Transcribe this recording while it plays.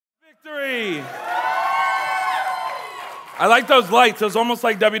Victory! I like those lights. It was almost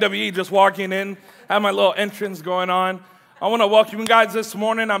like WWE just walking in. I have my little entrance going on. I want to welcome you guys this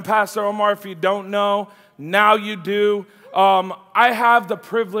morning. I'm Pastor Omar. If you don't know, now you do. I have the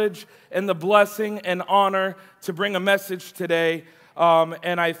privilege and the blessing and honor to bring a message today,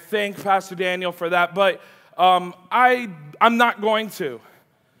 and I thank Pastor Daniel for that. But I'm not going to.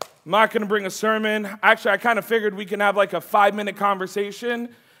 I'm not going to bring a sermon. Actually, I kind of figured we can have like a 5-minute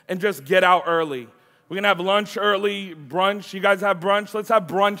conversation and just get out early. We're going to have lunch early, brunch. You guys have brunch? Let's have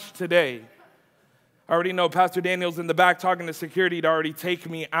brunch today. I already know Pastor Daniel's in the back talking to security to already take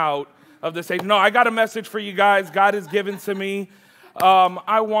me out of the stage. No, I got a message for you guys. God has given to me.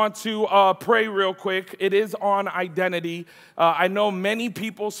 I want to pray real quick. It is on identity. I know many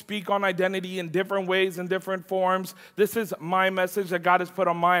people speak on identity in different ways, in different forms. This is my message that God has put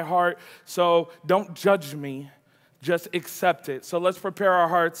on my heart. So don't judge me. Just accept it. So let's prepare our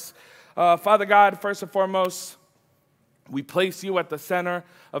hearts. Father God, first and foremost, we place you at the center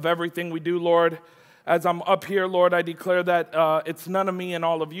of everything we do, Lord. As I'm up here, Lord, I declare that it's none of me and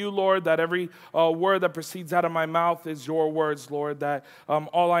all of you, Lord, that every word that proceeds out of my mouth is your words, Lord, that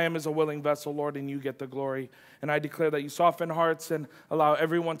all I am is a willing vessel, Lord, and you get the glory. And I declare that you soften hearts and allow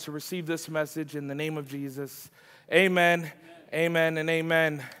everyone to receive this message in the name of Jesus. Amen, amen, and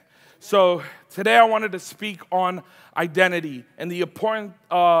amen. So today I wanted to speak on identity and the important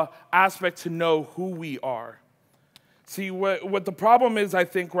aspect to know who we are. See, what the problem is, I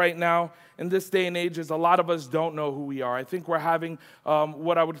think, right now in this day and age is a lot of us don't know who we are. I think we're having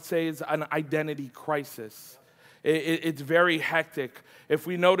what I would say is an identity crisis. It's very hectic. If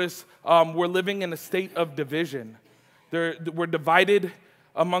we notice, we're living in a state of division. We're divided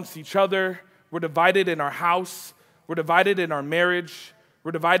amongst each other. We're divided in our house. We're divided in our marriage.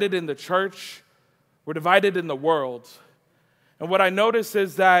 We're divided in the church. We're divided in the world. And what I notice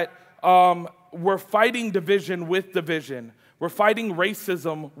is that we're fighting division with division. We're fighting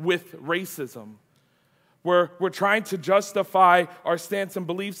racism with racism. We're trying to justify our stance and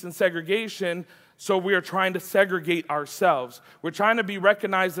beliefs in segregation, so we are trying to segregate ourselves. We're trying to be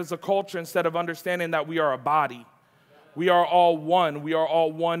recognized as a culture instead of understanding that we are a body. We are all one. We are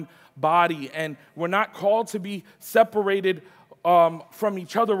all one body. And we're not called to be separated from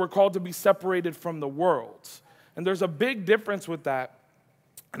each other. We're called to be separated from the world. And there's a big difference with that.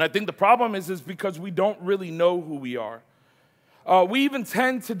 And I think the problem is because we don't really know who we are. We even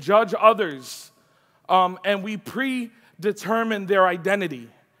tend to judge others, and we predetermine their identity.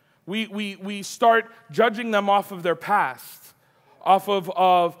 We start judging them off of their past, off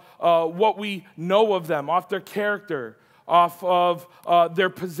of what we know of them, off their character, off of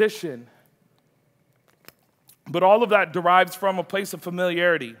their position. But all of that derives from a place of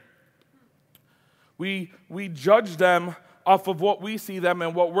familiarity. We judge them off of what we see them,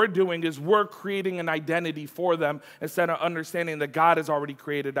 and what we're doing is we're creating an identity for them instead of understanding that God has already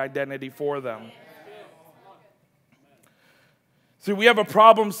created identity for them. See, we have a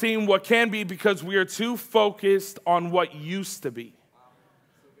problem seeing what can be because we are too focused on what used to be.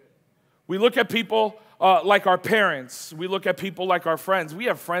 We look at people like our parents. We look at people like our friends. We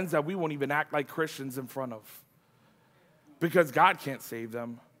have friends that we won't even act like Christians in front of because God can't save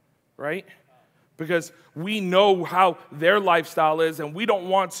them, right? Because we know how their lifestyle is, and we don't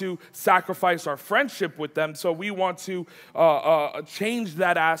want to sacrifice our friendship with them, so we want to change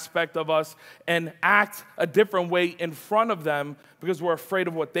that aspect of us and act a different way in front of them because we're afraid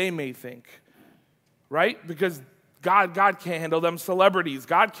of what they may think, right? Because God can't handle them. Celebrities,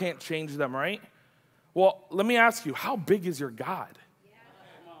 God can't change them, right? Well, let me ask you, how big is your God?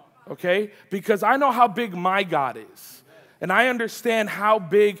 Okay? Because I know how big my God is. And I understand how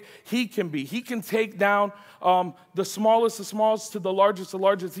big he can be. He can take down the smallest to the largest.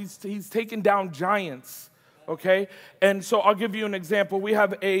 He's taken down giants, okay? And so I'll give you an example. We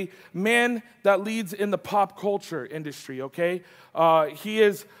have a man that leads in the pop culture industry, okay? He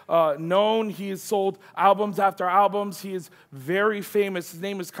is known. He has sold albums after albums. He is very famous. His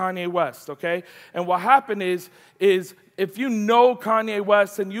name is Kanye West, okay? And what happened is if you know Kanye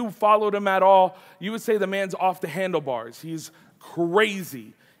West and you followed him at all, you would say the man's off the handlebars. He's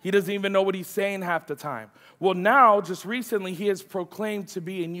crazy. He doesn't even know what he's saying half the time. Well, now, just recently, he has proclaimed to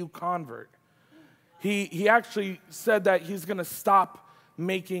be a new convert. He actually said that he's going to stop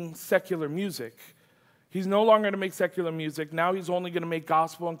making secular music. He's no longer going to make secular music. Now he's only going to make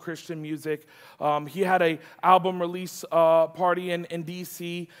gospel and Christian music. He had an album release party in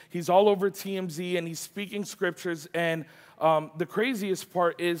D.C. He's all over TMZ, and he's speaking scriptures. And the craziest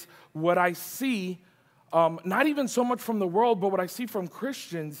part is what I see, not even so much from the world, but what I see from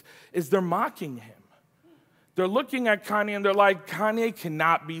Christians is they're mocking him. They're looking at Kanye and they're like, Kanye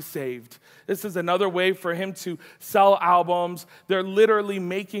cannot be saved. This is another way for him to sell albums. They're literally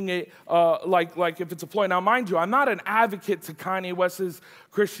making it like if it's a ploy. Now, mind you, I'm not an advocate to Kanye West's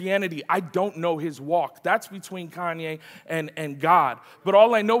Christianity. I don't know his walk. That's between Kanye and God. But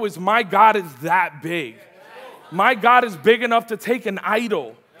all I know is my God is that big. My God is big enough to take an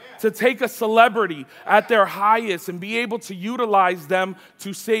idol, to take a celebrity at their highest and be able to utilize them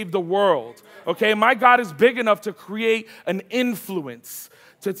to save the world. Okay, my God is big enough to create an influence,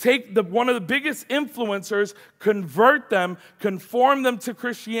 to take one of the biggest influencers, convert them, conform them to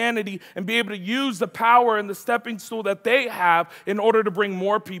Christianity, and be able to use the power and the stepping stool that they have in order to bring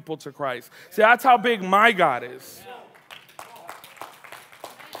more people to Christ. See, that's how big my God is.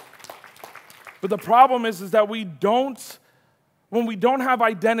 But the problem is that when we don't have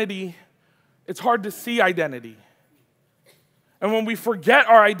identity, it's hard to see identity. And when we forget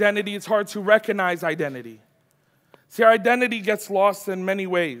our identity, it's hard to recognize identity. See, our identity gets lost in many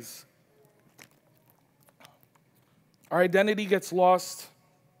ways. Our identity gets lost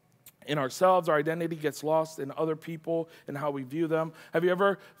in ourselves. Our identity gets lost in other people and how we view them. Have you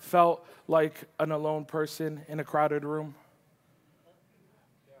ever felt like an alone person in a crowded room?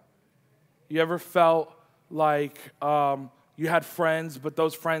 You ever felt like you had friends, but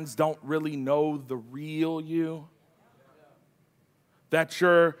those friends don't really know the real you?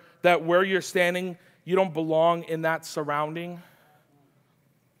 That where you're standing, you don't belong in that surrounding.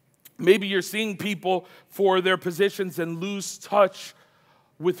 Maybe you're seeing people for their positions and lose touch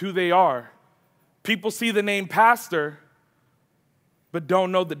with who they are. People see the name pastor, but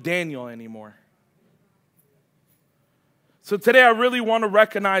don't know the Daniel anymore. So today I really want to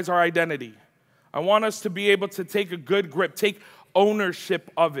recognize our identity. I want us to be able to take a good grip, take ownership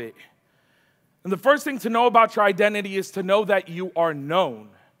of it. And the first thing to know about your identity is to know that you are known.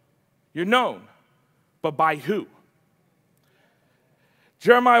 You're known, but by who?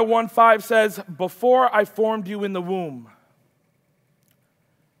 Jeremiah 1:5 says, "Before I formed you in the womb,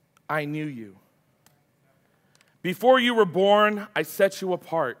 I knew you. Before you were born, I set you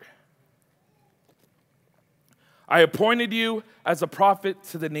apart. I appointed you as a prophet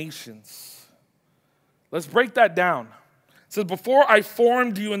to the nations." Let's break that down. It says, before I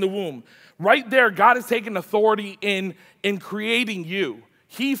formed you in the womb. Right there, God has taken authority in creating you.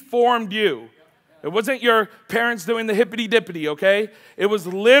 He formed you. It wasn't your parents doing the hippity-dippity, okay? It was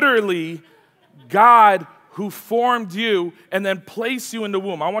literally God who formed you and then placed you in the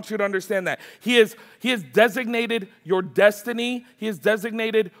womb. I want you to understand that. He has designated your destiny. He has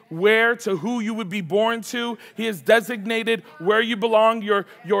designated to who you would be born to. He has designated where you belong,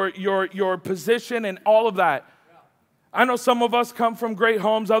 your position, and all of that. I know some of us come from great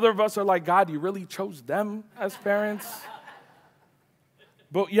homes. Other of us are like, God, you really chose them as parents?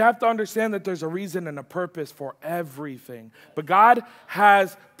 But you have to understand that there's a reason and a purpose for everything. But God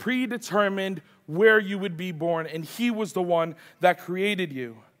has predetermined where you would be born, and He was the one that created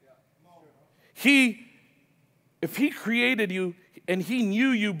you. If He created you and He knew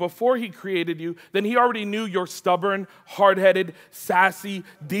you before He created you, then He already knew your stubborn, hard-headed, sassy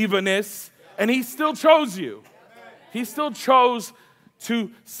divaness, and He still chose you. He still chose to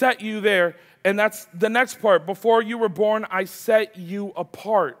set you there. And that's the next part. Before you were born, I set you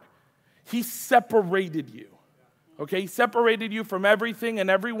apart. He separated you. Okay? He separated you from everything and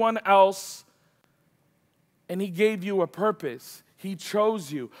everyone else. And He gave you a purpose. He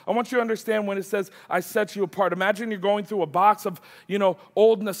chose you. I want you to understand when it says, I set you apart. Imagine you're going through a box of,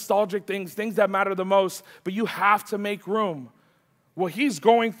 old nostalgic things that matter the most, but you have to make room. Well, He's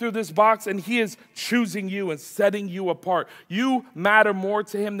going through this box and He is choosing you and setting you apart. You matter more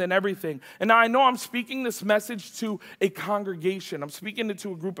to Him than everything. And now I know I'm speaking this message to a congregation. I'm speaking it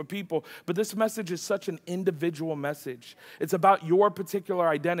to a group of people, but this message is such an individual message. It's about your particular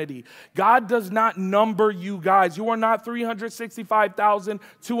identity. God does not number you guys. You are not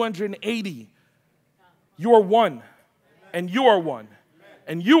 365,280. You are one, and you are one,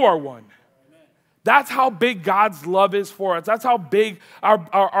 and you are one. That's how big God's love is for us. That's how big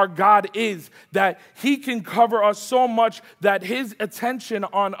our God is, that He can cover us so much that His attention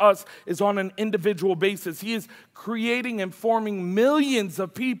on us is on an individual basis. He is creating and forming millions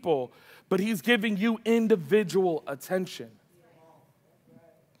of people, but He's giving you individual attention.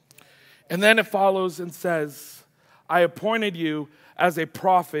 And then it follows and says, I appointed you as a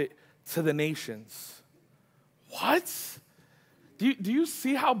prophet to the nations. What? Do you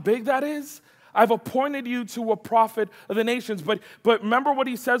see how big that is? I've appointed you to a prophet of the nations. But remember what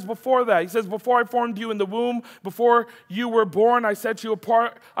he says before that. He says, before I formed you in the womb, before you were born, I set you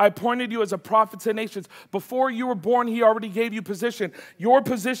apart. I appointed you as a prophet to the nations. Before you were born, he already gave you position. Your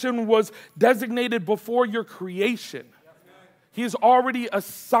position was designated before your creation. He has already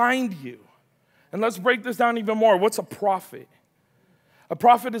assigned you. And let's break this down even more. What's a prophet? A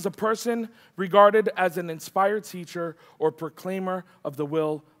prophet is a person regarded as an inspired teacher or proclaimer of the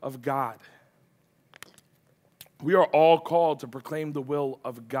will of God. We are all called to proclaim the will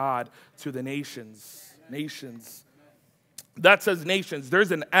of God to the nations. Nations. That says nations.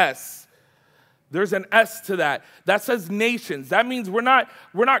 There's an S. There's an S to that. That says nations. That means we're not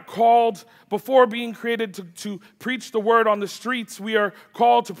called before being created to preach the word on the streets. We are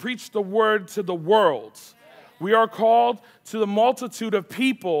called to preach the word to the world. We are called to the multitude of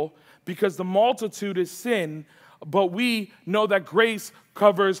people because the multitude is sin, but we know that grace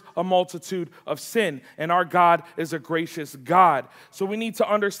covers a multitude of sin, and our God is a gracious God. So we need to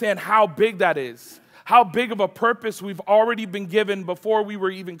understand how big that is, how big of a purpose we've already been given before we were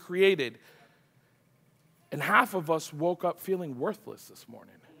even created. And half of us woke up feeling worthless this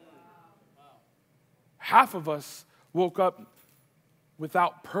morning. Half of us woke up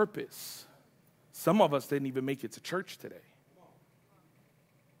without purpose. Some of us didn't even make it to church today.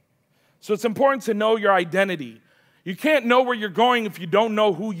 So it's important to know your identity. You can't know where you're going if you don't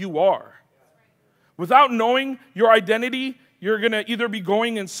know who you are. Without knowing your identity, you're going to either be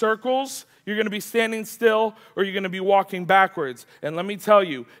going in circles, you're going to be standing still, or you're going to be walking backwards. And let me tell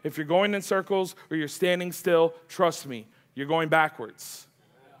you, if you're going in circles or you're standing still, trust me, you're going backwards.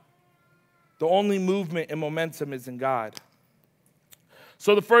 The only movement and momentum is in God.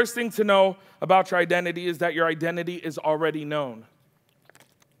 So the first thing to know about your identity is that your identity is already known.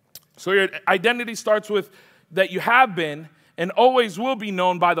 So your identity starts with that you have been and always will be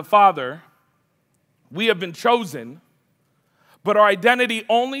known by the Father. We have been chosen, but our identity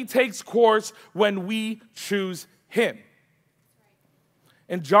only takes course when we choose him.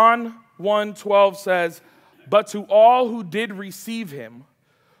 And John 1:12 says, "But to all who did receive him,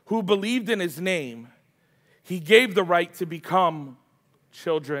 who believed in his name, he gave the right to become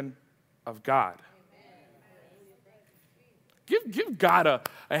children of God." Give God a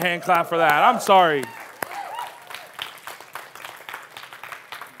hand clap for that. I'm sorry.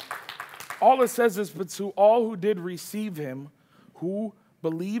 All it says is, but to all who did receive him, who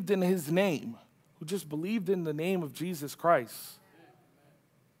believed in his name, who just believed in the name of Jesus Christ,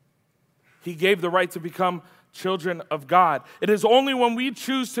 he gave the right to become children of God. It is only when we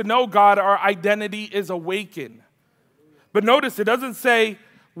choose to know God, our identity is awakened. But notice, it doesn't say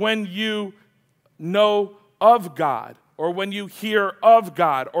when you know of God, or when you hear of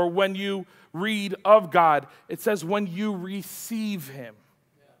God, or when you read of God. It says when you receive him.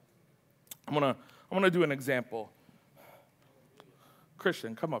 I'm gonna do an example.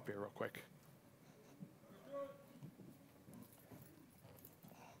 Christian, come up here real quick.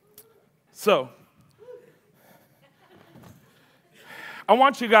 So, I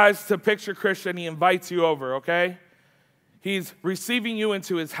want you guys to picture Christian. He invites you over, okay? He's receiving you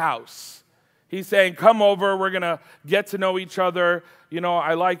into his house. He's saying, come over, we're going to get to know each other. You know,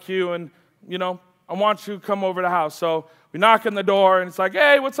 I like you, and, you know, I want you to come over to the house. So we knock on the door, and it's like,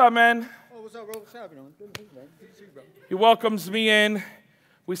 hey, what's up, man? Oh, what's up, bro? What's happening? Good to see you, man. Good to see you, bro. He welcomes me in.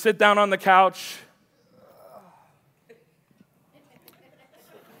 We sit down on the couch.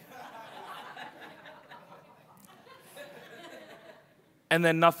 And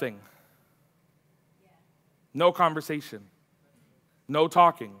then nothing. No conversation. No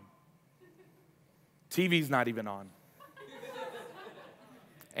talking. TV's not even on.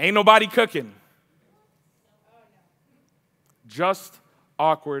 Ain't nobody cooking. Just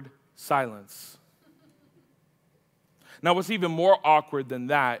awkward silence. Now, what's even more awkward than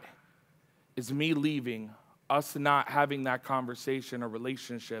that is me leaving, us not having that conversation or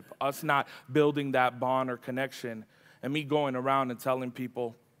relationship, us not building that bond or connection, and me going around and telling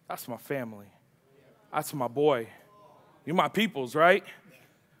people, that's my family. That's my boy. You're my peoples, right?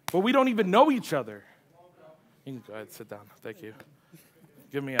 But we don't even know each other. You can go ahead and sit down. Thank you.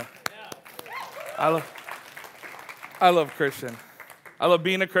 Give me a... I love Christian. I love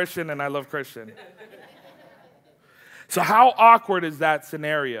being a Christian, and I love Christian. So how awkward is that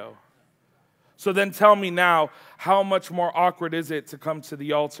scenario? So then tell me now, how much more awkward is it to come to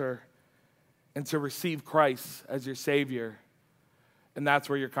the altar and to receive Christ as your Savior, and that's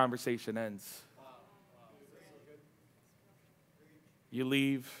where your conversation ends? You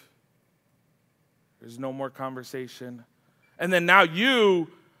leave. There's no more conversation. And then now you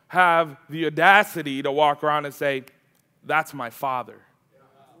have the audacity to walk around and say, that's my father.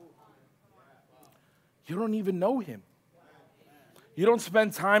 you don't even know him. You don't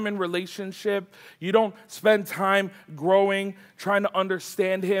spend time in relationship. You don't spend time growing, trying to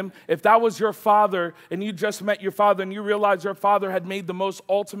understand him. If that was your father and you just met your father and you realize your father had made the most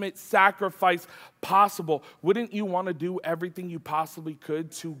ultimate sacrifice possible, wouldn't you want to do everything you possibly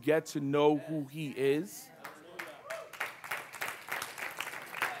could to get to know who he is?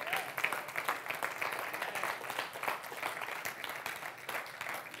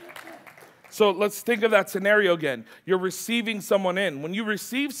 So let's think of that scenario again. You're receiving someone in. When you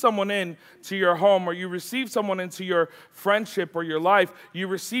receive someone in to your home or you receive someone into your friendship or your life, you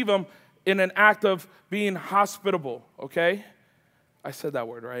receive them in an act of being hospitable, okay? I said that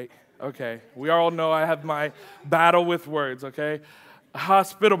word, right? Okay. We all know I have my battle with words, okay?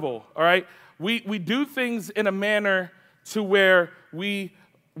 Hospitable, all right? We do things in a manner to where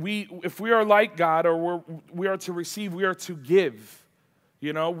if we are like God or we are to receive, we are to give.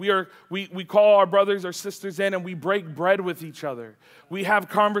 You know, we call our brothers or sisters in and we break bread with each other. We have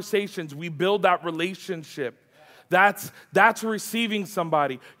conversations. We build that relationship. That's receiving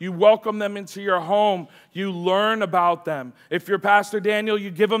somebody. You welcome them into your home. You learn about them. If you're Pastor Daniel,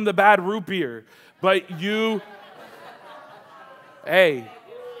 you give them the bad root beer. But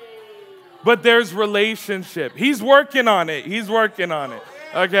but there's relationship. He's working on it. He's working on it,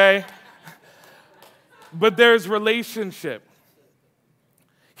 okay? But there's relationship.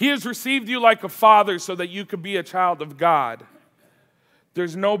 He has received you like a father so that you could be a child of God.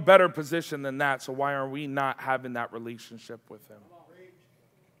 There's no better position than that, so why are we not having that relationship with him?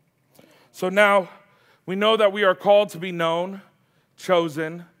 So now we know that we are called to be known,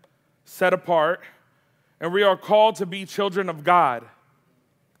 chosen, set apart, and we are called to be children of God.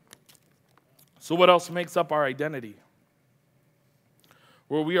 So what else makes up our identity?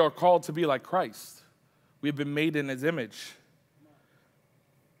 Well, we are called to be like Christ. We have been made in his image.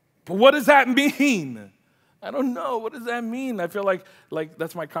 But what does that mean? I don't know. What does that mean? I feel like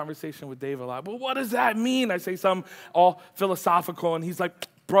that's my conversation with Dave a lot. But what does that mean? I say something all philosophical, and he's like,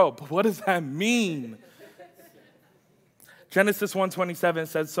 bro, but what does that mean? Genesis 1:27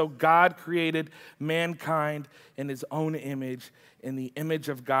 says, so God created mankind in his own image. In the image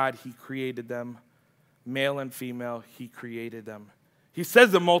of God, he created them. Male and female, he created them. He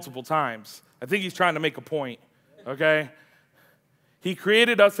says it multiple times. I think he's trying to make a point, okay? He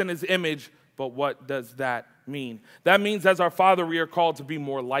created us in his image, but what does that mean? That means as our father, we are called to be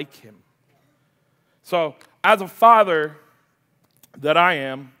more like him. So as a father that I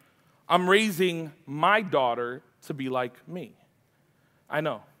am, I'm raising my daughter to be like me. I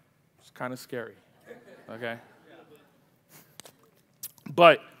know, it's kind of scary, okay?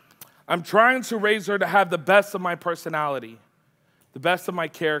 But I'm trying to raise her to have the best of my personality, the best of my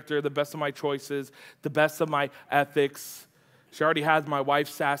character, the best of my choices, the best of my ethics. She already has my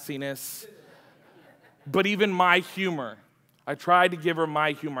wife's sassiness, but even my humor. I try to give her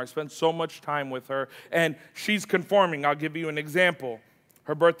my humor. I spend so much time with her, and she's conforming. I'll give you an example.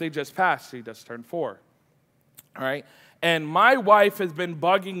 Her birthday just passed. She just turned 4, all right? And my wife has been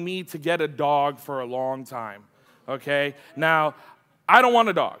bugging me to get a dog for a long time, okay? Now, I don't want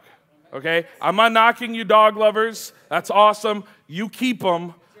a dog, okay? I'm not knocking you dog lovers. That's awesome. You keep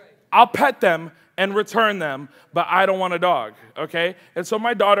them. I'll pet them and return them, but I don't want a dog, okay? And so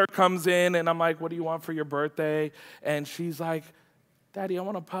my daughter comes in, and I'm like, what do you want for your birthday? And she's like, Daddy, I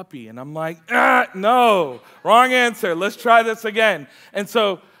want a puppy. And I'm like, no, wrong answer. Let's try this again. And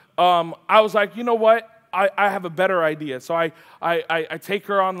so I was like, you know what? I have a better idea. So I take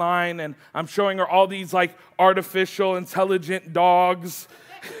her online, and I'm showing her all these like artificial intelligent dogs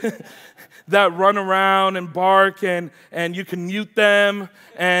that run around and bark, and you can mute them,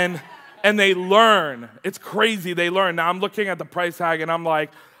 and they learn. It's crazy. They learn. Now, I'm looking at the price tag, and I'm like,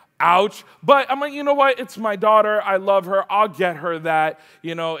 ouch. But I'm like, you know what? It's my daughter. I love her. I'll get her that.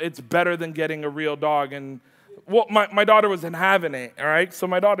 You know, it's better than getting a real dog. And well, my daughter wasn't having it, all right? So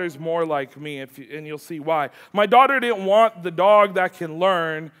my daughter's more like me, and you'll see why. My daughter didn't want the dog that can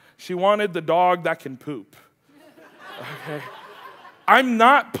learn. She wanted the dog that can poop. Okay? I'm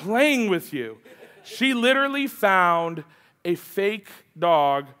not playing with you. She literally found a fake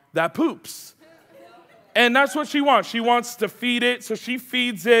dog that poops. And that's what she wants. She wants to feed it, so she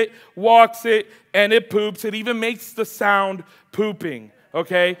feeds it, walks it, and it poops. It even makes the sound pooping,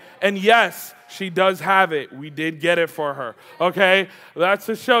 okay? And yes, she does have it. We did get it for her, okay? That's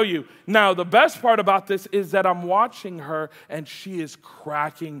to show you. Now, the best part about this is that I'm watching her, and she is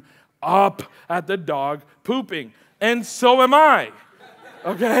cracking up at the dog pooping. And so am I,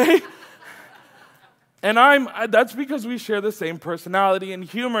 okay? And that's because we share the same personality and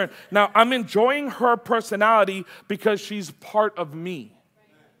humor. Now, I'm enjoying her personality because she's part of me.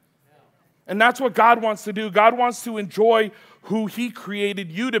 And that's what God wants to do. God wants to enjoy who he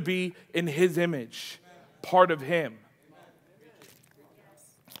created you to be in his image, part of him.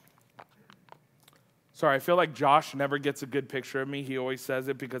 Sorry, I feel like Josh never gets a good picture of me. He always says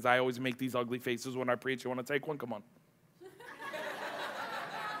it because I always make these ugly faces when I preach. You want to take one? Come on.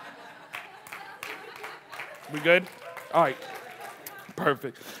 We good? All right.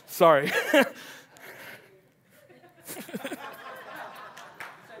 Perfect. Sorry.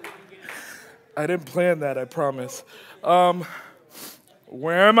 I didn't plan that, I promise.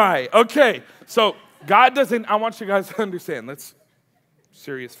 Where am I? Okay, so God doesn't, I want you guys to understand. Let's,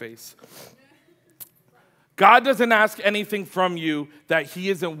 serious face. God doesn't ask anything from you that he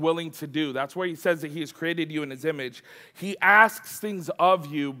isn't willing to do. That's why he says that he has created you in his image. He asks things of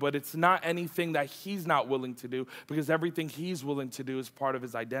you, but it's not anything that he's not willing to do, because everything he's willing to do is part of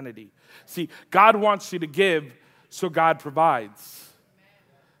his identity. See, God wants you to give, so God provides.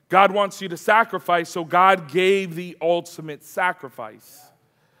 God wants you to sacrifice, so God gave the ultimate sacrifice.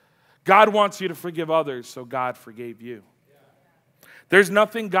 God wants you to forgive others, so God forgave you. There's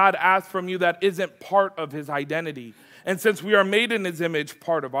nothing God asks from you that isn't part of his identity. And since we are made in his image,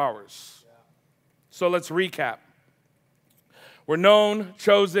 part of ours. So let's recap. We're known,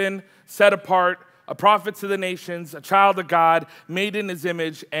 chosen, set apart, a prophet to the nations, a child of God, made in his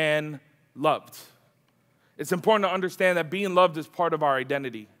image, and loved. It's important to understand that being loved is part of our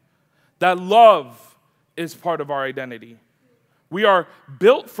identity. That love is part of our identity. We are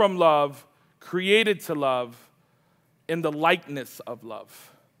built from love, created to love, in the likeness of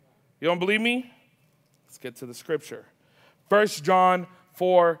love. You don't believe me? Let's get to the scripture. 1 John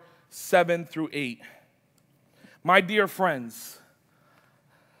 4, 7 through 8. My dear friends,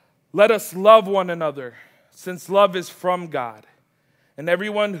 let us love one another, since love is from God. And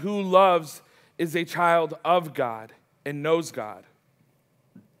everyone who loves is a child of God and knows God.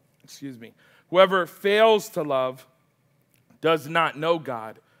 Whoever fails to love does not know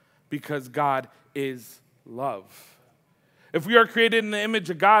God, because God is love. If we are created in the image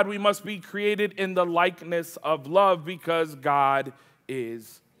of God, we must be created in the likeness of love, because God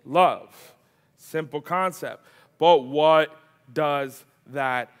is love. Simple concept. But what does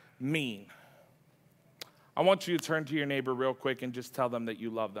that mean? I want you to turn to your neighbor real quick and just tell them that you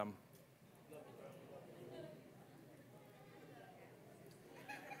love them.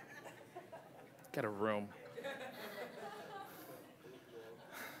 Get a room.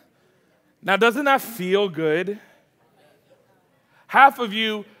 Now, doesn't that feel good? Half of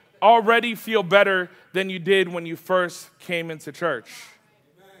you already feel better than you did when you first came into church.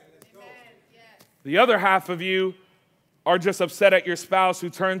 The other half of you are just upset at your spouse who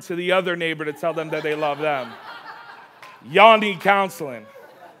turned to the other neighbor to tell them that they love them. Y'all need counseling.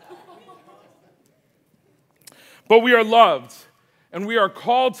 But we are loved, and we are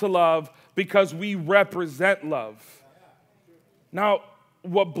called to love because we represent love. Now,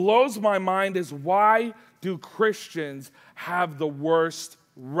 what blows my mind is, why do Christians have the worst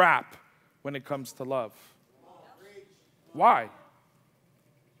rap when it comes to love? Why?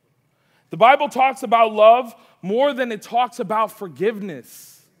 The Bible talks about love more than it talks about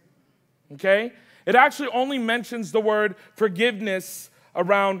forgiveness. Okay? It actually only mentions the word forgiveness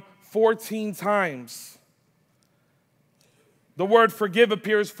around 14 times. The word forgive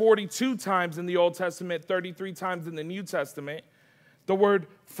appears 42 times in the Old Testament, 33 times in the New Testament. The word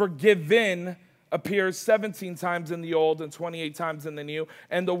forgiven appears 17 times in the Old and 28 times in the New.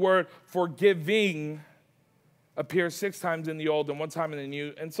 And the word forgiving appears 6 times in the Old and 1 time in the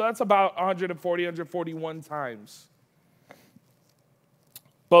New. And so that's about 141 times.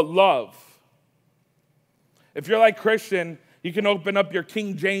 But love. If you're like Christian, you can open up your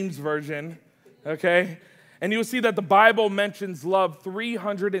King James Version, okay? And you'll see that the Bible mentions love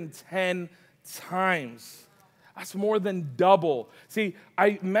 310 times. That's more than double. See,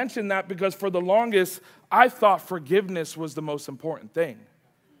 I mentioned that because for the longest, I thought forgiveness was the most important thing.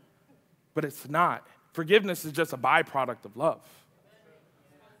 But it's not. Forgiveness is just a byproduct of love.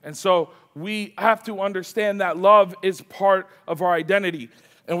 And so we have to understand that love is part of our identity.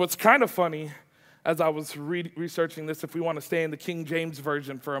 And what's kind of funny, as I was researching this, if we want to stay in the King James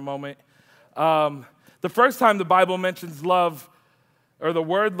Version for a moment, the first time the Bible mentions love, or the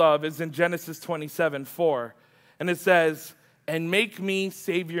word love, is in Genesis 27:4. And it says, and make me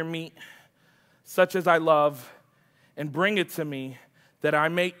Savior meat, such as I love, and bring it to me, that I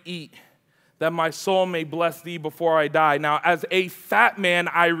may eat, that my soul may bless thee before I die. Now, as a fat man,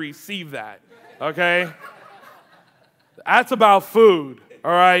 I receive that, okay? That's about food,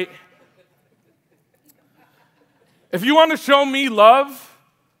 all right? If you want to show me love,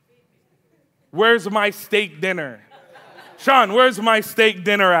 where's my steak dinner? Sean, where's my steak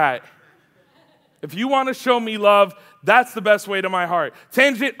dinner at? If you want to show me love, that's the best way to my heart.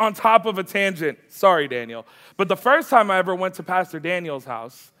 Tangent on top of a tangent. Sorry, Daniel. But the first time I ever went to Pastor Daniel's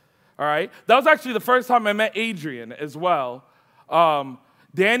house, all right, that was actually the first time I met Adrian as well.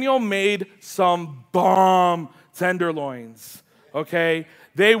 Daniel made some bomb tenderloins, okay?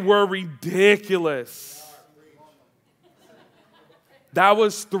 They were ridiculous. That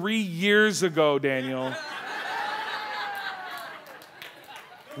was 3 years ago, Daniel.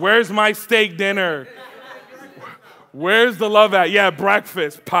 Where's my steak dinner? Where's the love at? Yeah,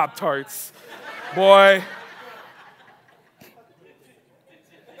 breakfast, Pop-Tarts. Boy.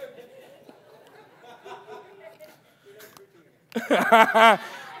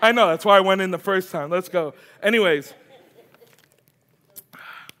 I know, that's why I went in the first time. Let's go. Anyways.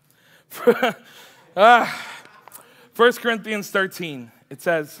 1 Corinthians 13, it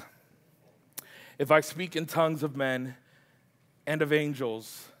says, if I speak in tongues of men and of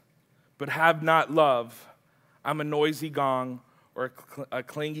angels, but have not love, I'm a noisy gong or a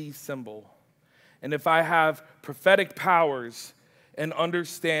clingy cymbal. And if I have prophetic powers and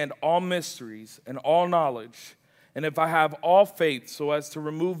understand all mysteries and all knowledge, and if I have all faith so as to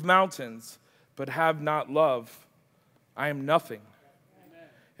remove mountains, but have not love, I am nothing. Amen.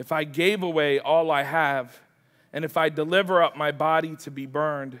 If I gave away all I have, and if I deliver up my body to be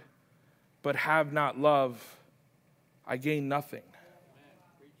burned, but have not love, I gain nothing.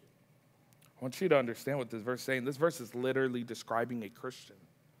 I want you to understand what this verse is saying. This verse is literally describing a Christian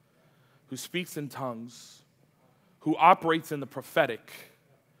who speaks in tongues, who operates in the prophetic,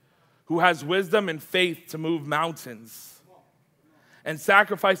 who has wisdom and faith to move mountains, and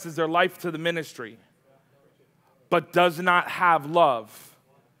sacrifices their life to the ministry, but does not have love.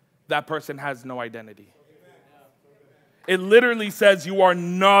 That person has no identity. It literally says you are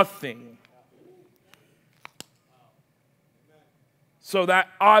nothing. So that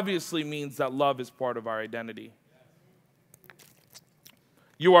obviously means that love is part of our identity.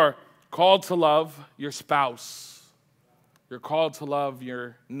 You are called to love your spouse. You're called to love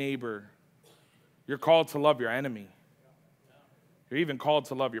your neighbor. You're called to love your enemy. You're even called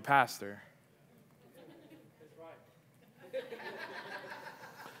to love your pastor.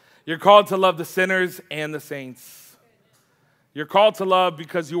 You're called to love the sinners and the saints. You're called to love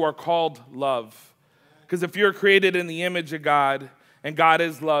because you are called love. Because if you're created in the image of God, and God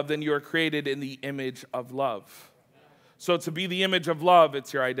is love, then you are created in the image of love. So to be the image of love,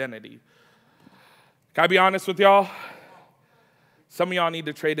 it's your identity. Can I be honest with y'all? Some of y'all need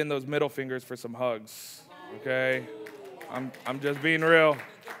to trade in those middle fingers for some hugs, okay? I'm just being real.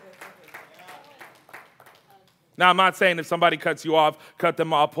 Now, I'm not saying if somebody cuts you off, cut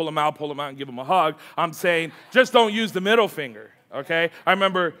them off, pull them out, and give them a hug. I'm saying just don't use the middle finger, okay? I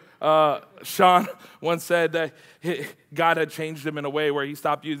remember Sean once said that God had changed him in a way where he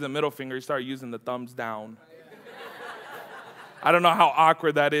stopped using the middle finger, he started using the thumbs down. I don't know how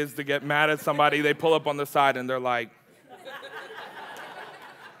awkward that is to get mad at somebody. They pull up on the side and they're like,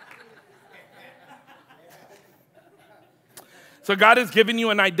 so God has given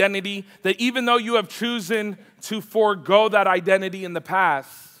you an identity that even though you have chosen to forego that identity in the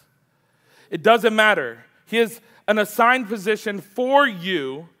past, it doesn't matter. He has an assigned position for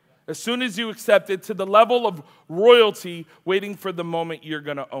you as soon as you accept it to the level of royalty waiting for the moment you're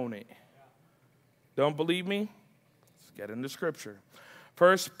going to own it. Don't believe me? Let's get into Scripture.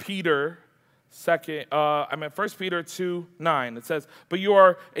 1 Peter 2:9. It says, but you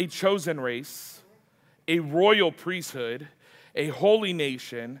are a chosen race, a royal priesthood, a holy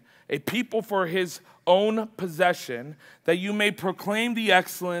nation, a people for his own possession, that you may proclaim the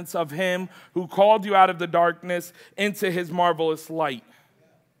excellence of him who called you out of the darkness into his marvelous light.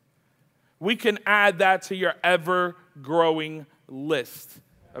 We can add that to your ever-growing list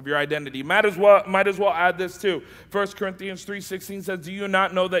of your identity. Might as well add this too. 1 Corinthians 3:16 says, do you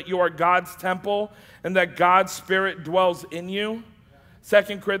not know that you are God's temple and that God's Spirit dwells in you?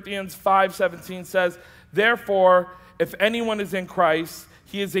 2 Corinthians 5:17 says, therefore, if anyone is in Christ,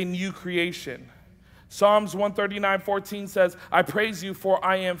 he is a new creation. Psalms 139:14 says, I praise you, for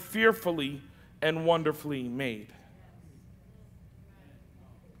I am fearfully and wonderfully made.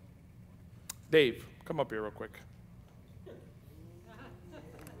 Dave, come up here real quick.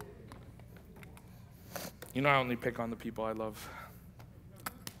 You know I only pick on the people I love.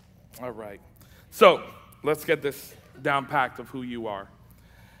 All right. So, let's get this down packed of who you are.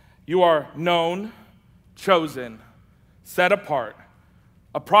 You are known, chosen, set apart,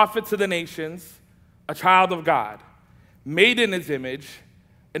 a prophet to the nations, a child of God, made in his image,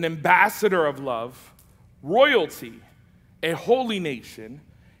 an ambassador of love, royalty, a holy nation,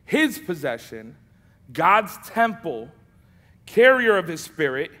 his possession, God's temple, carrier of his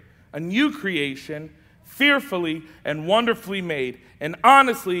Spirit, a new creation, fearfully and wonderfully made. And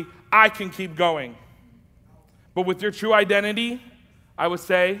honestly, I can keep going. But with your true identity, I would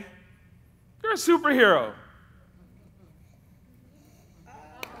say, you're a superhero.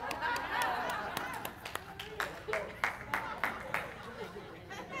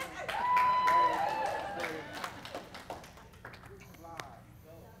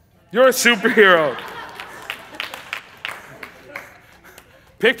 You're a superhero.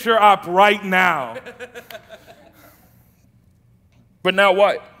 Picture up right now. But now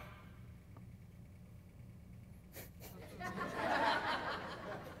what?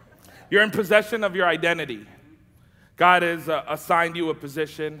 You're in possession of your identity. God has assigned you a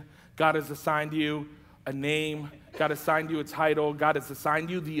position. God has assigned you a name. God has assigned you a title. God has assigned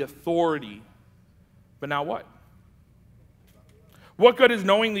you the authority. But now what? What good is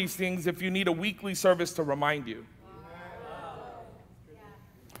knowing these things if you need a weekly service to remind you?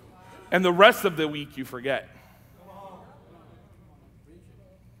 And the rest of the week you forget.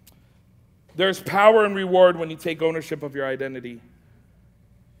 There's power and reward when you take ownership of your identity,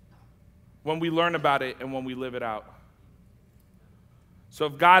 when we learn about it and when we live it out. So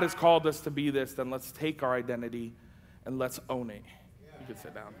if God has called us to be this, then let's take our identity and let's own it. You can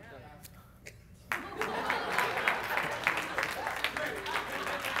sit down.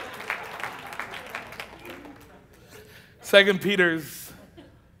 Second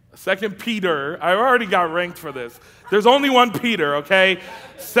Peter, I already got ranked for this. There's only one Peter, okay?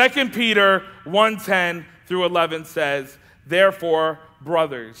 2 Peter 1:10 through 11 says, therefore,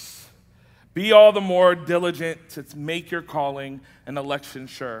 brothers, be all the more diligent to make your calling and election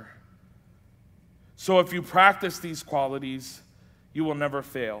sure. So if you practice these qualities, you will never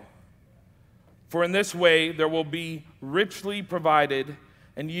fail. For in this way, there will be richly provided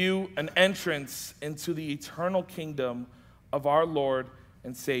and you an entrance into the eternal kingdom of our Lord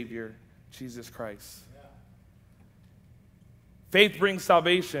and Savior, Jesus Christ. Faith brings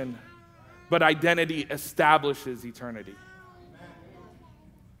salvation, but identity establishes eternity.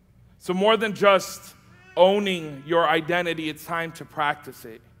 So more than just owning your identity, it's time to practice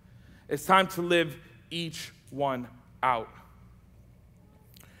it. It's time to live each one out.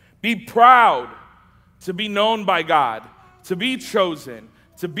 Be proud to be known by God, to be chosen,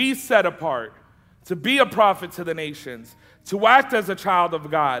 to be set apart, to be a prophet to the nations, to act as a child of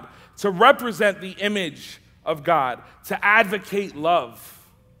God, to represent the image of God, to advocate love,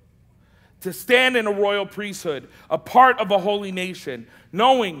 to stand in a royal priesthood, a part of a holy nation,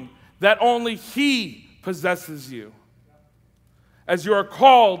 knowing that only He possesses you. As you are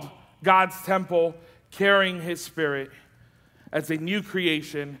called God's temple, carrying His Spirit as a new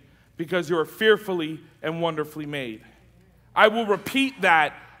creation, because you are fearfully and wonderfully made. I will repeat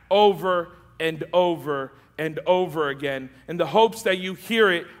that over and over and over again in the hopes that you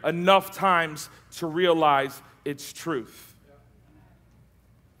hear it enough times to realize its truth.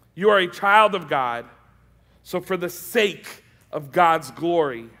 You are a child of God, so for the sake of God's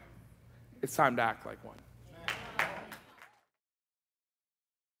glory, it's time to act like one.